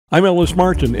I'm Ellis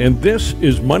Martin, and this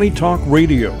is Money Talk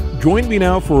Radio. Join me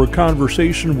now for a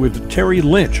conversation with Terry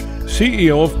Lynch,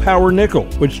 CEO of Power Nickel,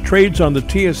 which trades on the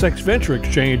TSX Venture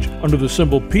Exchange under the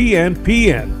symbol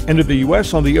PNPN, and in the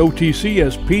U.S. on the OTC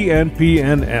as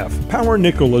PNPNF. Power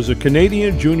Nickel is a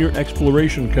Canadian junior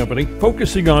exploration company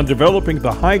focusing on developing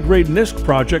the high-grade NISK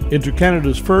project into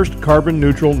Canada's first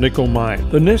carbon-neutral nickel mine.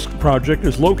 The NISK project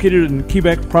is located in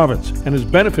Quebec province and is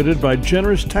benefited by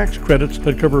generous tax credits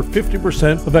that cover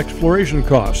 50% of exploration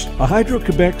costs. A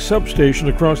Hydro-Quebec substation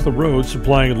across the road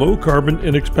supplying low-carbon,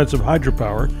 inexpensive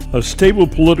hydropower, a stable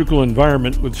political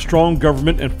environment with strong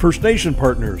government and First Nation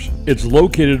partners. It's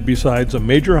located beside a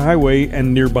major highway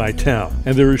and nearby town,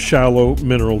 and there is shallow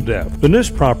mineral depth. The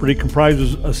NISK property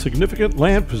comprises a significant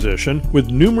land position with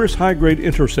numerous high-grade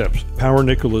intercepts. Power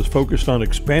Nickel is focused on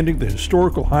expanding the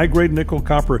historical high-grade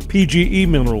nickel-copper PGE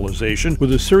mineralization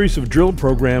with a series of drill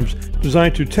programs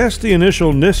designed to test the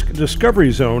initial NISK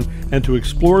discovery zone and to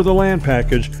explore the land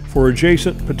package for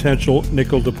adjacent potential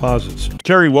nickel deposits.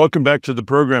 Terry, welcome back to the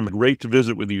program. Great to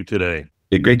visit with you today.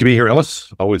 Great to be here,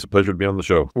 Ellis. Always a pleasure to be on the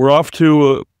show. We're off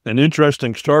to an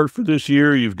interesting start for this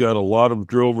year. You've got a lot of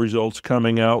drill results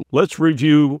coming out. Let's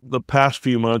review the past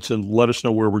few months and let us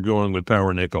know where we're going with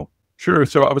Power Nickel. Sure.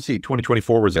 So obviously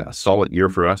 2024 was a solid year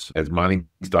for us as mining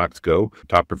stocks go.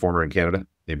 Top performer in Canada,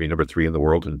 maybe number 3 in the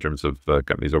world in terms of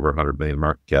companies over 100 million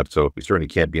market cap. So we certainly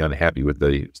can't be unhappy with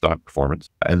the stock performance.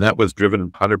 And that was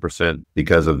driven 100%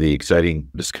 because of the exciting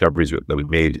discoveries that we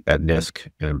made at NISK,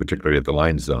 and particularly at the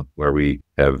Line Zone, where we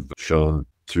have shown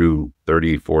through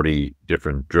 30, 40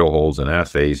 different drill holes and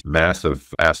assays,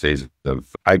 massive assays of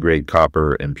high-grade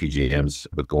copper and PGMs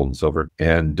with gold and silver.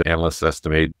 And analysts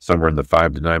estimate somewhere in the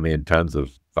 5 to 9 million tons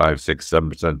of 5, 6,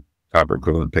 7% copper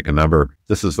equivalent, pick a number.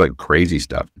 This is like crazy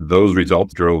stuff. Those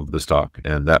results drove the stock,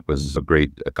 and that was a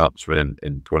great accomplishment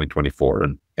in 2024.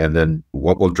 And then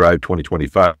what will drive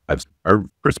 2025? Our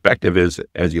perspective is,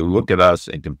 as you look at us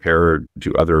and compare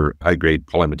to other high-grade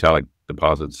polymetallic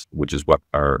deposits, which is what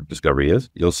our discovery is,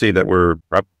 you'll see that we're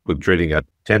probably trading at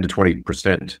 10 to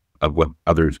 20% of what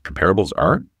other comparables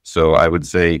are. So I would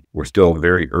say we're still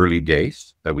very early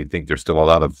days, that we think there's still a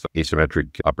lot of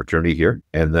asymmetric opportunity here,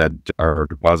 and that our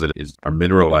deposit is our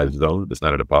mineralized zone. It's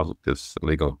not a deposit because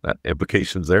legal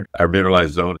implications there. Our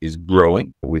mineralized zone is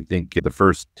growing. We think the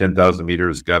first 10,000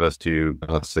 meters got us to,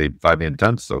 let's say, 5 million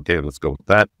tons. Okay, let's go with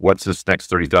that. What's this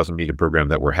next 30,000 meter program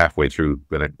that we're halfway through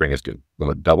going to bring us to? Will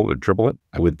it double or triple it?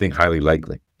 I would think highly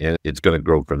likely. And it's going to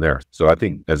grow from there. So I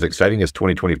think as exciting as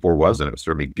 2024 was, and it was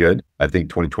certainly good, I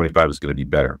think 2025 is going to be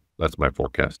better. That's my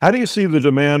forecast. How do you see the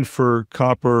demand for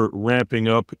copper ramping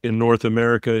up in North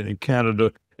America and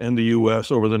Canada and the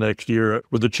U.S. over the next year?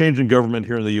 With the change in government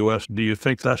here in the U.S., do you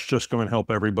think that's just going to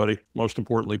help everybody, most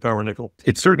importantly, Power Nickel?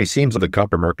 It certainly seems like the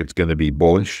copper market's going to be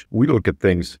bullish. We look at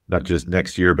things not just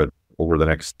next year, but over the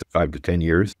next 5 to 10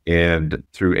 years. And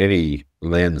through any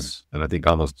lens, and I think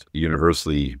almost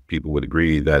universally people would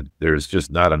agree that there's just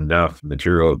not enough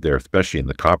material out there, especially in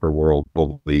the copper world,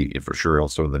 probably for sure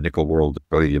also in the nickel world,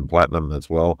 palladium, platinum as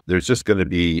well. There's just going to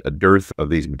be a dearth of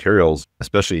these materials,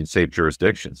 especially in safe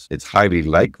jurisdictions. It's highly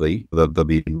likely that there'll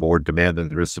be more demand than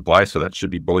there is supply, so that should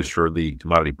be bullish for the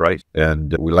commodity price.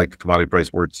 And we like the commodity price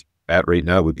where it's at right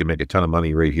now. We can make a ton of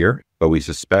money right here, but we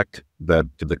suspect that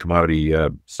the commodity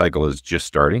cycle is just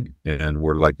starting, and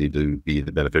we're likely to be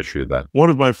the beneficiary of that. One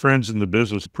of my friends in the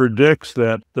business predicts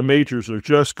that the majors are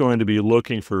just going to be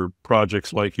looking for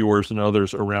projects like yours and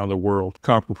others around the world,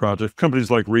 copper projects,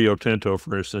 companies like Rio Tinto,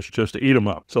 for instance, just to eat them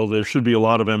up. So there should be a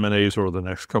lot of M&As over the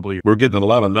next couple of years. We're getting a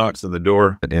lot of knocks on the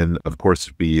door, and of course,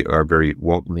 we are very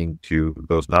welcoming to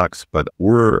those knocks, but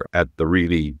we're at the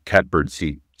really catbird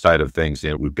seat side of things.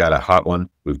 And we've got a hot one.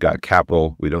 We've got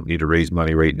capital. We don't need to raise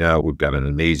money right now. We've got an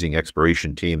amazing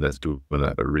exploration team that's doing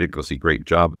a ridiculously great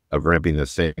job of ramping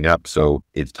this thing up. So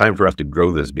it's time for us to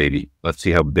grow this baby. Let's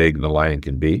see how big the lion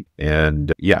can be.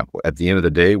 And yeah, at the end of the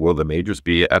day, will the majors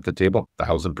be at the table?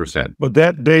 1,000%. But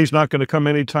that day's not going to come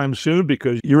anytime soon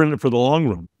because you're in it for the long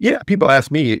run. Yeah. People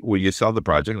ask me, will you sell the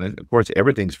project? And of course,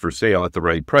 everything's for sale at the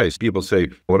right price. People say,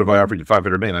 what if I offered you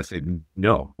 500 million? I say,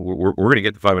 no, we're going to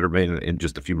get the 500 million in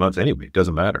just a few months anyway. It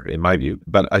doesn't matter in my view.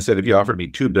 But I said, if you offer me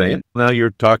 $2 billion, now you're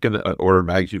talking order of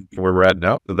magnitude from where we're at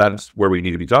now. So that's where we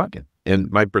need to be talking.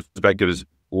 And my perspective is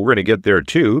we're going to get there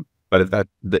too. But if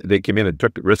they came in and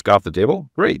took the risk off the table,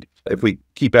 great. If we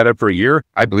keep at it for a year,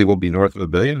 I believe we'll be north of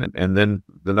 $1 billion, and then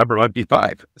the number might be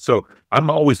 5. So I'm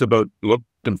always about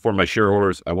looking for my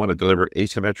shareholders. I want to deliver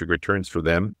asymmetric returns for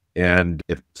them. And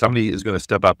if somebody is going to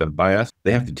step up and buy us,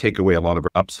 they have to take away a lot of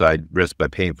our upside risk by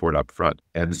paying for it up front.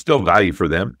 And it's still value for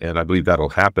them. And I believe that'll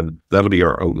happen. That'll be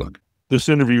our outlook. This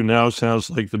interview now sounds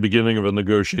like the beginning of a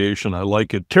negotiation. I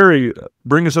like it. Terry,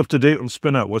 bring us up to date on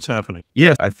spin out. What's happening?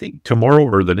 Yes, I think tomorrow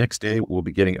or the next day, we'll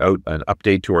be getting out an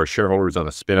update to our shareholders on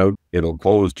the spin out. It'll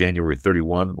close January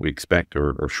 31, we expect,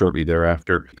 or shortly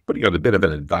thereafter, putting out a bit of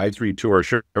an advisory to our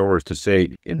shareholders to say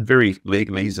in very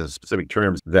legalese and specific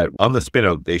terms that on the spin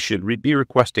out, they should be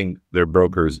requesting their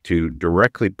brokers to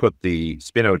directly put the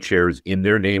spin out shares in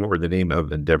their name or the name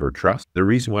of Endeavor Trust. The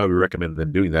reason why we recommend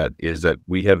them doing that is that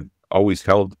we have always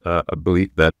held a belief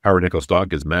that Power Nickel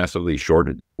stock is massively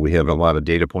shorted. We have a lot of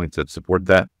data points that support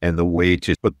that. And the way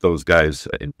to put those guys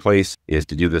in place is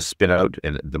to do this spin out.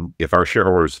 And if our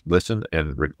shareholders listen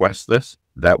and request this,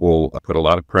 that will put a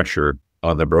lot of pressure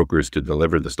on the brokers to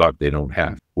deliver the stock they don't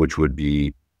have, which would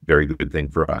be very good thing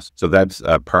for us. So that's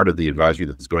part of the advisory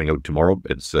that's going out tomorrow.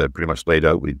 It's pretty much laid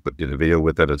out. We put in a video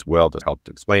with it as well to help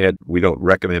to explain it. We don't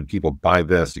recommend people buy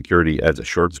this security as a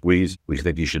short squeeze. We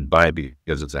think you should buy it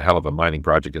because it's a hell of a mining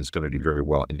project and it's going to do very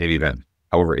well in any event.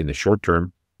 However, in the short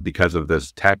term, because of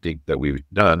this tactic that we've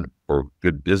done for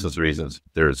good business reasons,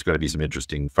 there's going to be some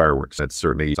interesting fireworks. That's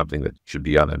certainly something that should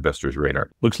be on investors' radar.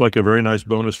 Looks like a very nice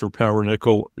bonus for Power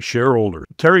Nickel shareholders.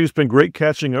 Terry, it's been great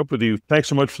catching up with you. Thanks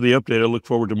so much for the update. I look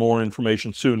forward to more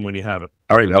information soon when you have it.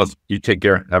 All right, Ellis, you take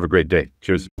care. Have a great day.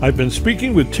 Cheers. I've been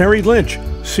speaking with Terry Lynch,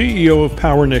 CEO of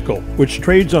Power Nickel, which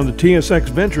trades on the TSX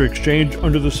Venture Exchange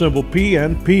under the symbol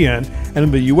PNPN and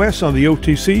in the U.S. on the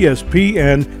OTC as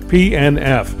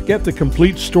PNPNF. Get the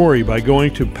complete story by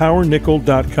going to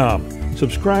powernickel.com.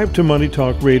 Subscribe to Money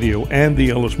Talk Radio and the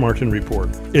Ellis Martin Report.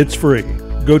 It's free.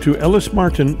 Go to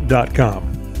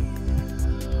ellismartin.com.